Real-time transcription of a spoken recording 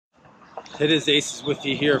It is Aces with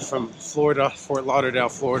you here from Florida, Fort Lauderdale,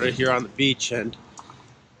 Florida, here on the beach, and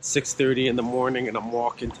 6:30 in the morning, and I'm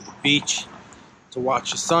walking to the beach to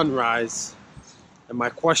watch the sunrise. And my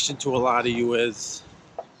question to a lot of you is,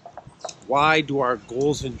 why do our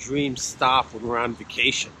goals and dreams stop when we're on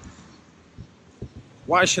vacation?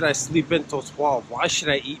 Why should I sleep until 12? Why should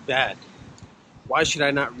I eat bad? Why should I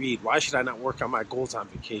not read? Why should I not work on my goals on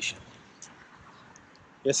vacation?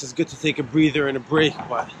 Yes, it's good to take a breather and a break,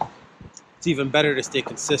 but it's even better to stay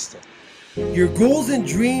consistent. Your goals and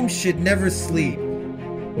dreams should never sleep.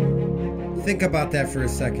 Think about that for a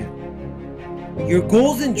second. Your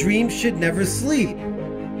goals and dreams should never sleep.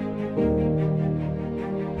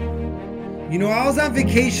 You know, I was on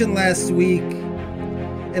vacation last week,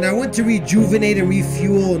 and I went to rejuvenate and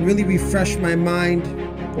refuel and really refresh my mind.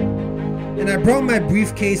 And I brought my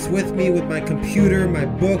briefcase with me with my computer, my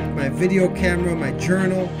book, my video camera, my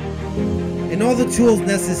journal, and all the tools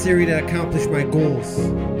necessary to accomplish my goals.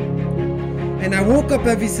 And I woke up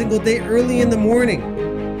every single day early in the morning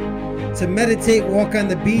to meditate, walk on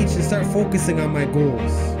the beach, and start focusing on my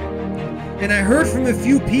goals. And I heard from a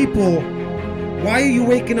few people, why are you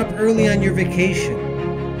waking up early on your vacation?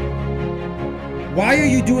 Why are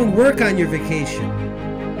you doing work on your vacation?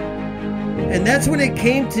 And that's when it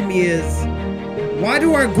came to me is, why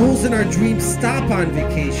do our goals and our dreams stop on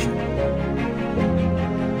vacation?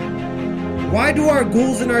 Why do our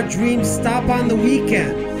goals and our dreams stop on the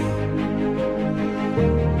weekends?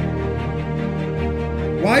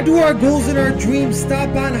 Why do our goals and our dreams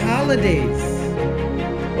stop on holidays?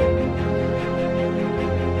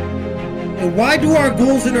 And why do our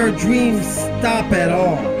goals and our dreams stop at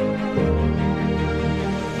all?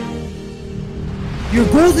 Your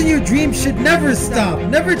goals and your dreams should never stop,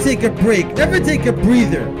 never take a break, never take a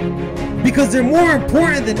breather, because they're more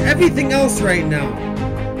important than everything else right now.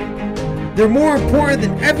 They're more important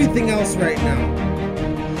than everything else right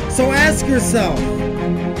now. So ask yourself,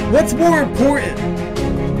 what's more important,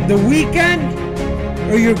 the weekend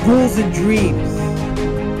or your goals and dreams?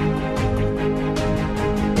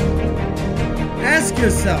 Ask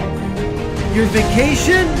yourself, your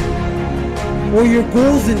vacation or your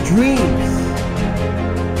goals and dreams?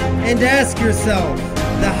 And ask yourself,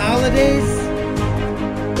 the holidays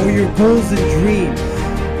or your goals and dreams?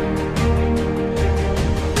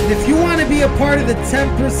 And if you want to be a part of the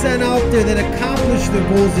 10% out there that accomplish their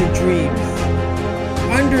goals and dreams,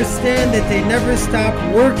 understand that they never stop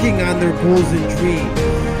working on their goals and dreams.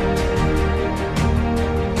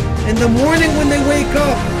 In the morning when they wake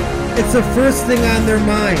up, it's the first thing on their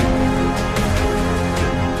mind.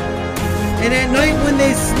 And at night when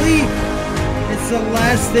they sleep, it's the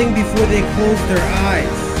last thing before they close their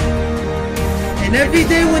eyes. And every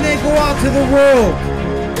day when they go out to the world,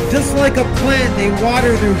 just like a plant, they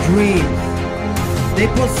water their dreams. They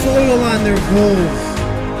put soil on their goals,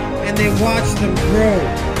 and they watch them grow.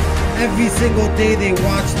 Every single day they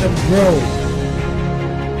watch them grow.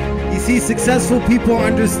 You see, successful people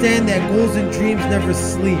understand that goals and dreams never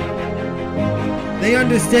sleep. They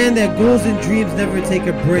understand that goals and dreams never take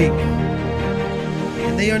a break.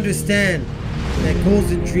 And they understand that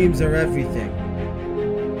goals and dreams are everything.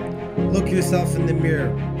 Look yourself in the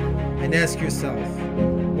mirror and ask yourself,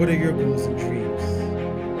 what are your goals and dreams?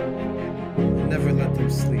 And never let them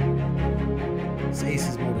sleep. It's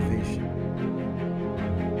Aces Motivation.